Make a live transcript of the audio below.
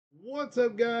What's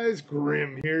up guys,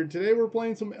 Grim here. Today we're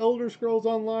playing some Elder Scrolls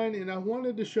Online and I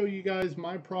wanted to show you guys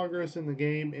my progress in the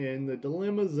game and the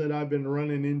dilemmas that I've been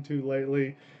running into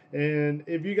lately. And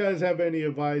if you guys have any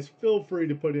advice, feel free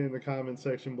to put it in the comment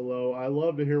section below. I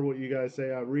love to hear what you guys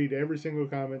say. I read every single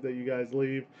comment that you guys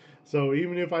leave. So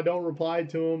even if I don't reply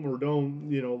to them or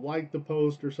don't, like the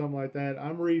post or something like that,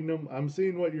 I'm reading them. I'm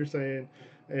seeing what you're saying.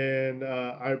 And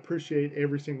I appreciate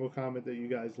every single comment that you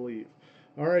guys leave.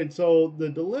 All right, so the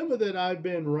dilemma that I've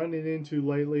been running into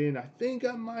lately, and I think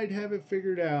I might have it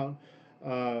figured out,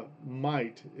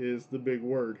 might is the big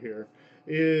word here,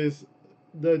 is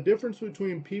the difference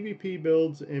between PvP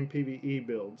builds and PvE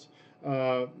builds.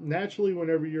 Naturally,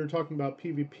 whenever you're talking about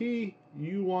PvP,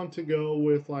 you want to go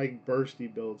with like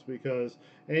bursty builds because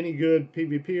any good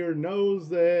PvPer knows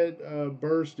that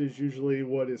burst is usually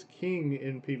what is king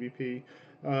in PvP.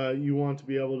 You want to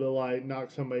be able to like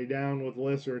knock somebody down with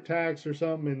lesser attacks or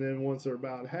something, and then once they're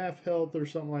about half health or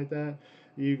something like that,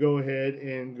 you go ahead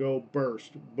and go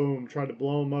burst. Boom, try to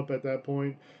blow them up at that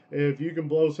point. If you can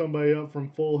blow somebody up from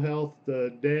full health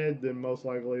to dead, then most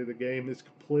likely the game is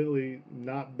completely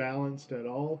not balanced at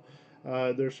all.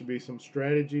 There should be some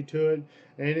strategy to it,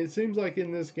 and it seems like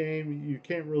in this game you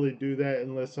can't really do that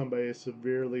unless somebody is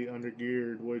severely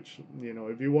undergeared. Which,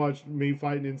 if you watched me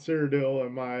fighting in Cyrodiil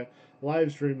and my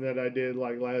live stream that I did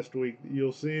like last week,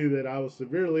 you'll see that I was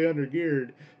severely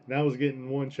undergeared and I was getting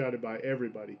one-shotted by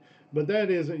everybody. But that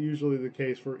isn't usually the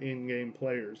case for in-game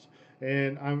players.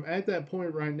 And I'm at that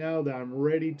point right now that I'm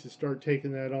ready to start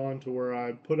taking that on to where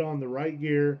I put on the right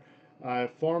gear,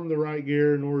 I farm the right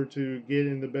gear in order to get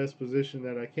in the best position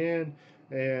that I can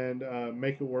and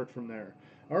make it work from there.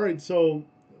 All right, so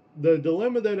the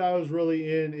dilemma that I was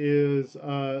really in is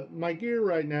my gear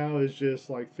right now is just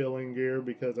like filling gear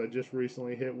because I just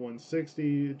recently hit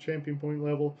 160 champion point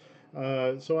level.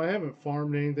 So I haven't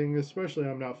farmed anything, especially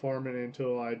I'm not farming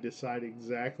until I decide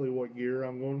exactly what gear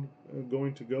I'm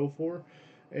going to go for.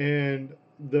 And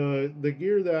the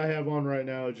gear that I have on right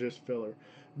now is just filler.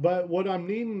 But what I'm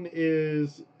needing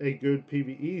is a good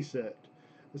PvE set.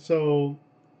 So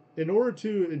in order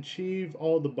to achieve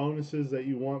all the bonuses that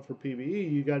you want for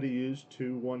PvE, you got to use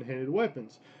two one-handed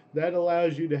weapons. That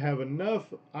allows you to have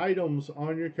enough items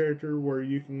on your character where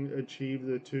you can achieve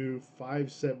the two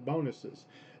 5-set bonuses.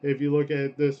 If you look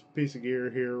at this piece of gear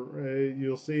here,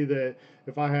 you'll see that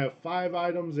if I have 5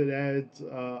 items, it adds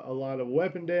a lot of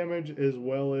weapon damage as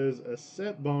well as a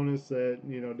set bonus that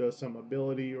does some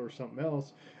ability or something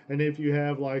else. And if you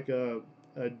have like a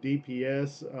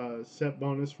DPS set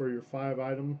bonus for your 5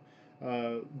 item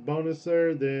bonus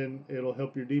there, then it'll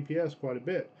help your DPS quite a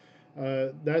bit.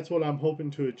 That's what I'm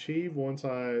hoping to achieve once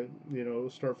I,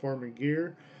 start farming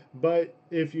gear. But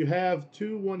if you have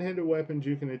two one-handed weapons,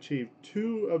 you can achieve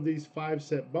 2 of these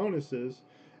 5-set bonuses,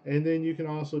 and then you can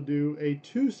also do a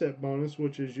 2-set bonus,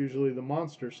 which is usually the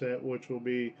monster set, which will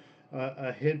be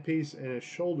a headpiece and a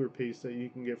shoulder piece that you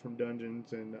can get from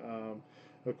dungeons and,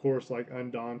 of course, like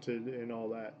Undaunted and all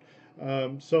that.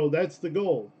 So that's the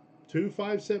goal. 2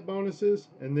 5-set bonuses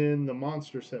and then the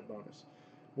monster set bonus.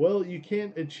 Well, you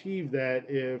can't achieve that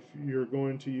if you're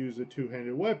going to use a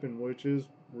two-handed weapon, which is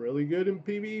really good in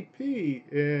PvP.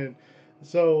 And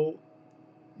so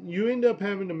you end up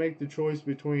having to make the choice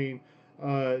between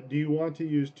do you want to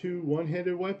use 2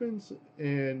 one-handed weapons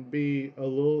and be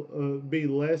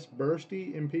less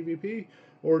bursty in PvP,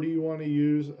 or do you want to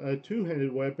use a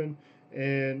two-handed weapon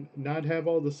and not have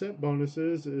all the set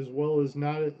bonuses as well as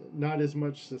not as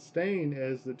much sustain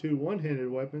as the 2 one-handed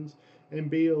weapons and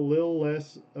be a little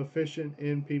less efficient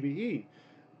in PvE?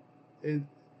 It,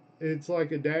 it's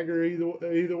like a dagger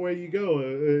either way you go.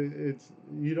 It's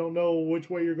you don't know which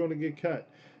way you're going to get cut,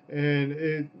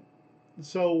 and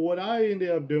so what I ended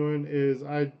up doing is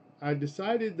I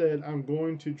decided that I'm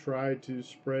going to try to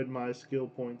spread my skill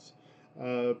points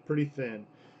pretty thin.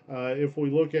 If we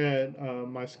look at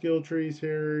my skill trees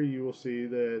here, you will see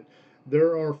that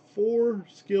there are 4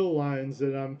 skill lines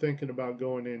that I'm thinking about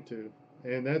going into,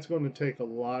 and that's going to take a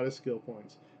lot of skill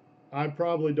points. I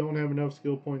probably don't have enough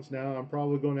skill points now. I'm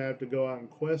probably going to have to go out and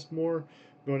quest more.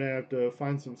 Going to have to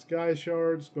find some sky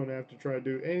shards. Going to have to try to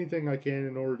do anything I can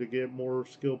in order to get more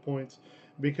skill points.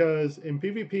 Because in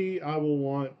PvP, I will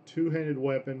want two-handed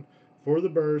weapon for the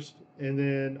burst, and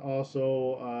then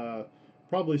also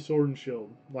probably sword and shield,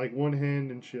 like one hand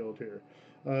and shield here.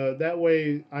 That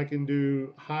way, I can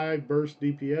do high burst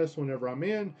DPS whenever I'm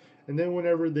in, and then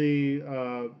whenever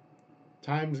the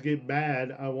times get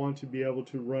bad, I want to be able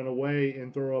to run away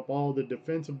and throw up all the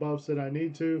defensive buffs that I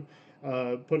need to,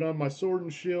 put on my sword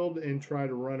and shield, and try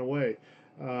to run away.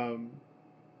 Um,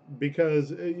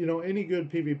 because you know any good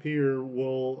PvPer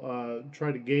will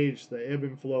try to gauge the ebb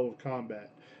and flow of combat.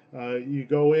 You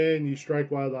go in, you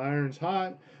strike while the iron's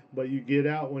hot, but you get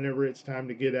out whenever it's time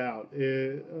to get out.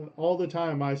 All the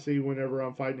time I see whenever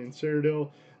I'm fighting in Cyrodiil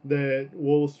that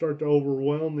we'll start to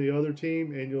overwhelm the other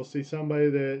team, and you'll see somebody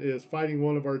that is fighting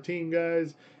one of our team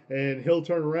guys, and he'll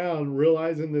turn around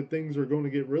realizing that things are going to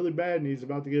get really bad and he's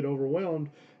about to get overwhelmed.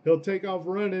 He'll take off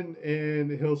running and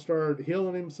he'll start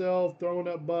healing himself, throwing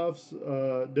up buffs,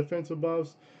 defensive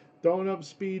buffs, throwing up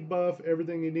speed buff,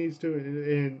 everything he needs to,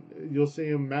 and you'll see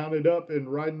him mounted up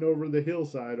and riding over the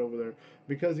hillside over there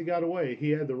because he got away.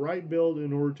 He had the right build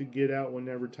in order to get out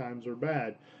whenever times are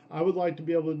bad. I would like to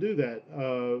be able to do that.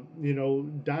 You know,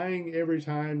 dying every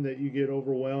time that you get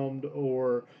overwhelmed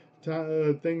or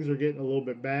things are getting a little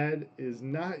bit bad is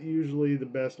not usually the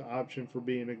best option for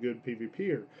being a good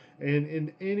PvPer. And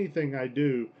in anything I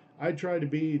do, I try to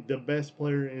be the best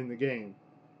player in the game.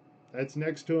 That's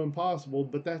next to impossible,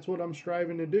 but that's what I'm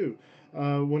striving to do.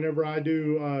 Whenever I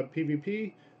do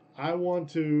PvP, I want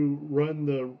to run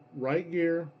the right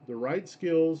gear, the right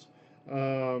skills,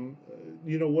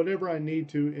 you know, whatever I need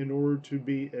to in order to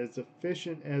be as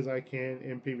efficient as I can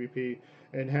in PvP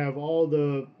and have all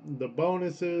the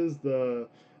bonuses, the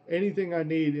anything I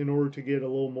need in order to get a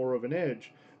little more of an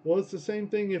edge. Well, it's the same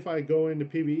thing if I go into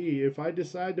PvE. If I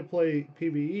decide to play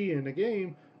PvE in a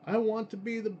game, I want to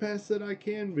be the best that I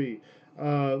can be.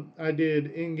 I did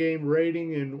in-game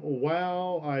rating in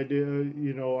WoW. I did,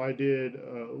 you know, I did,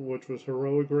 which was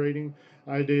heroic rating.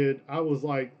 I was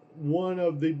like one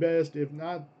of the best, if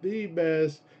not the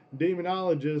best,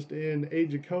 demonologist in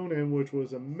Age of Conan, which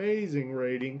was amazing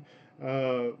rating.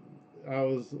 Uh, I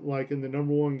was like in the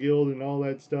number one guild and all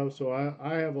that stuff. So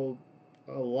I have a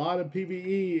lot of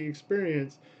PvE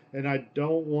experience, and I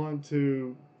don't want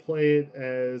to play it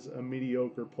as a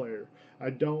mediocre player.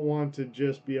 I don't want to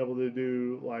just be able to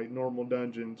do like normal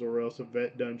dungeons or else a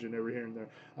vet dungeon every here and there.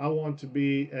 I want to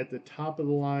be at the top of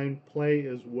the line, play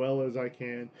as well as I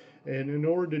can. And in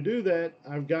order to do that,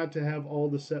 I've got to have all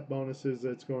the set bonuses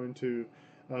that's going to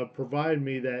provide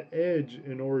me that edge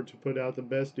in order to put out the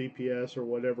best DPS or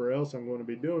whatever else I'm going to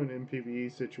be doing in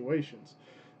PvE situations.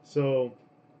 So,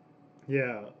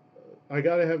 yeah, I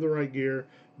got to have the right gear.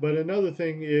 But another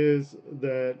thing is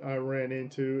that I ran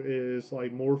into is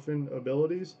like morphing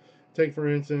abilities. Take for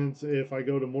instance, if I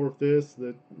go to morph this,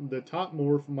 the top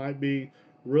morph might be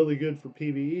really good for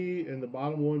PvE, and the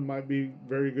bottom one might be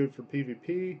very good for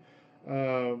PvP.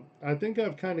 I think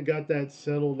I've kind of got that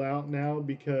settled out now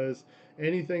because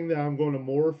anything that I'm going to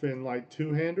morph in like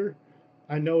two-hander,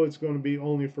 I know it's going to be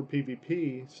only for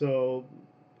PvP. So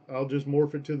I'll just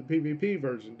morph it to the PvP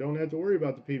version. Don't have to worry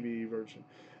about the PvE version.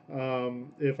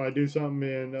 If I do something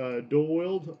in dual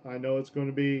wield, I know it's going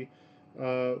to be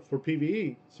for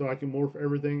PvE, so I can morph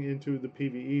everything into the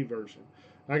PvE version.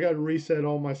 I got to reset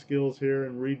all my skills here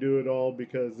and redo it all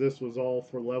because this was all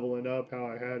for leveling up how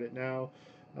I had it now.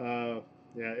 Uh,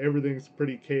 yeah, everything's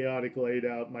pretty chaotic laid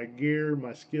out. My gear,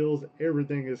 my skills,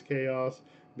 everything is chaos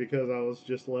because I was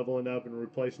just leveling up and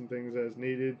replacing things as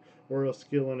needed or else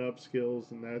skilling up skills,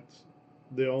 and that's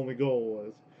the only goal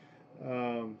was.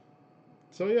 Um,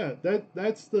 so yeah,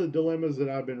 that's the dilemmas that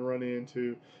I've been running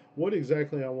into. What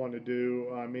exactly I want to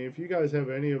do. I mean, if you guys have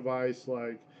any advice,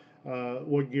 like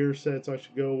what gear sets I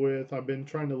should go with, I've been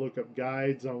trying to look up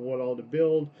guides on what all to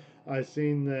build. I've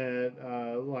seen that,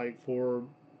 like for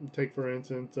take for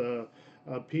instance,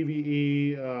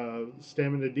 PVE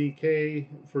stamina DK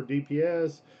for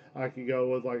DPS. I could go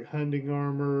with like hunting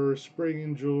armor,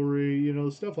 spring jewelry, you know,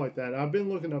 stuff like that. I've been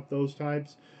looking up those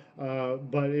types.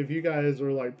 But if you guys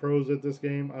are like pros at this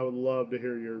game, I would love to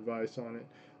hear your advice on it.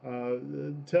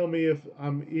 Tell me if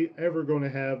I'm ever going to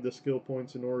have the skill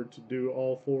points in order to do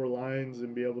all four lines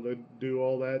and be able to do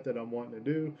all that I'm wanting to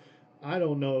do. I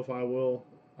don't know if I will.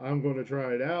 I'm going to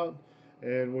try it out,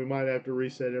 and we might have to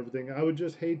reset everything. I would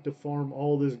just hate to farm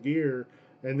all this gear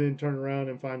and then turn around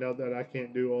and find out that I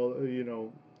can't do all, you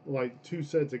know, like two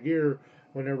sets of gear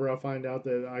whenever I find out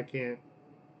that I can't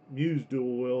use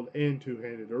dual wield and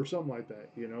two-handed or something like that,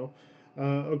 you know.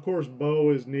 Of course,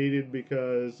 bow is needed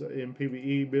because in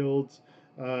PvE builds,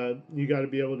 you got to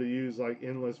be able to use like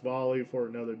endless volley for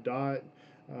another dot.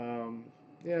 Um,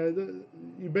 yeah,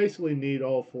 you basically need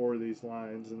all four of these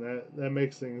lines, and that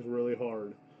makes things really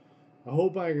hard. I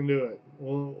hope I can do it.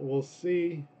 We'll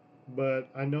see, but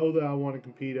I know that I want to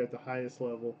compete at the highest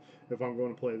level if I'm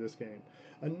going to play this game.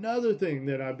 Another thing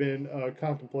that I've been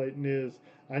contemplating is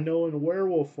I know in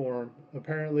werewolf form,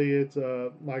 apparently it's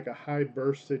like a high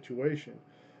burst situation.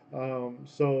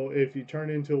 So if you turn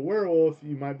into a werewolf,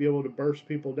 you might be able to burst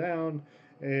people down,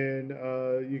 and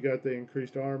you got the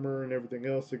increased armor and everything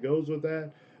else that goes with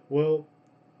that. Well,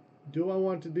 do I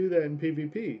want to do that in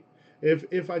PvP?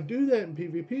 If I do that in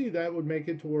PvP, that would make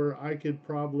it to where I could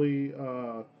probably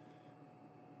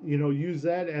use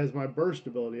that as my burst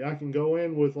ability. I can go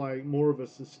in with like more of a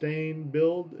sustained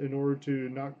build in order to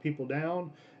knock people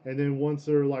down, and then once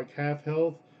they're like half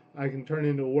health, I can turn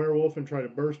into a werewolf and try to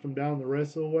burst them down the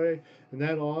rest of the way, and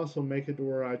that'll also make it to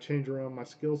where I change around my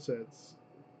skill sets,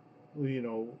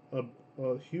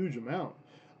 a huge amount.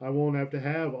 I won't have to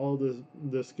have all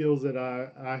the skills that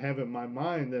I have in my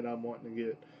mind that I'm wanting to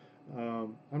get.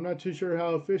 I'm not too sure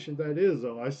how efficient that is,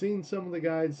 though. I've seen some of the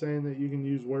guides saying that you can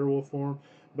use werewolf form,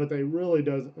 but they really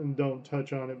don't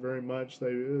touch on it very much.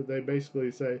 They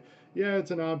basically say, yeah,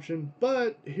 it's an option,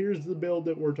 but here's the build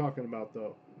that we're talking about,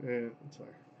 though. And it's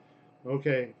like,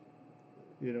 okay,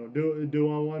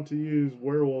 do I want to use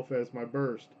werewolf as my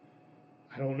burst?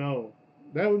 I don't know.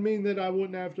 That would mean that I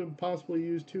wouldn't have to possibly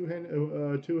use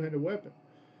two-handed weapon.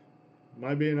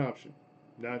 Might be an option.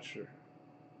 Not sure.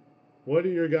 What are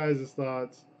your guys'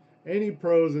 thoughts? Any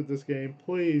pros at this game,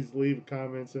 please leave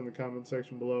comments in the comment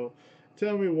section below.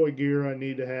 Tell me what gear I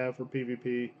need to have for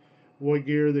PvP, what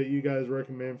gear that you guys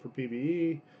recommend for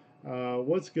PvE,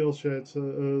 what skill set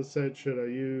should I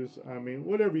use. I mean,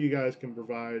 whatever you guys can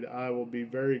provide, I will be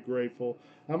very grateful.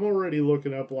 I'm already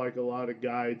looking up like a lot of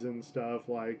guides and stuff.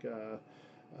 Like,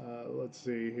 let's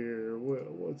see here,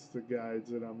 what's the guides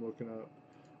that I'm looking up?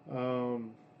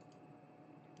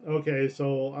 Okay,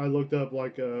 so I looked up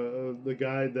like the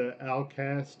guide that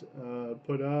Outcast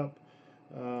put up.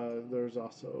 There's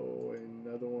also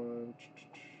another one.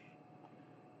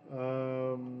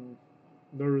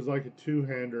 There was like a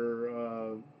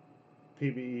two-hander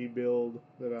PvE build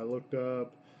that I looked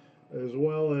up, as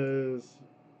well as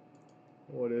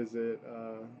what is it,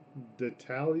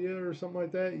 Detalia or something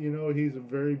like that. He's a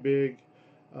very big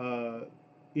uh,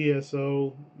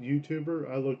 ESO YouTuber.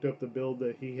 I looked up the build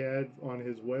that he had on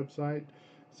his website.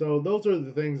 So those are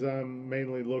the things I'm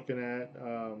mainly looking at.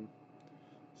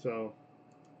 So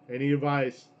any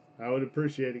advice, I would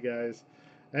appreciate it, guys.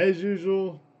 As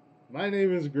usual, my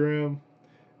name is Grim,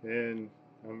 and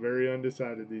I'm very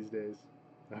undecided these days.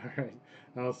 All right,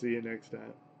 I'll see you next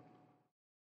time.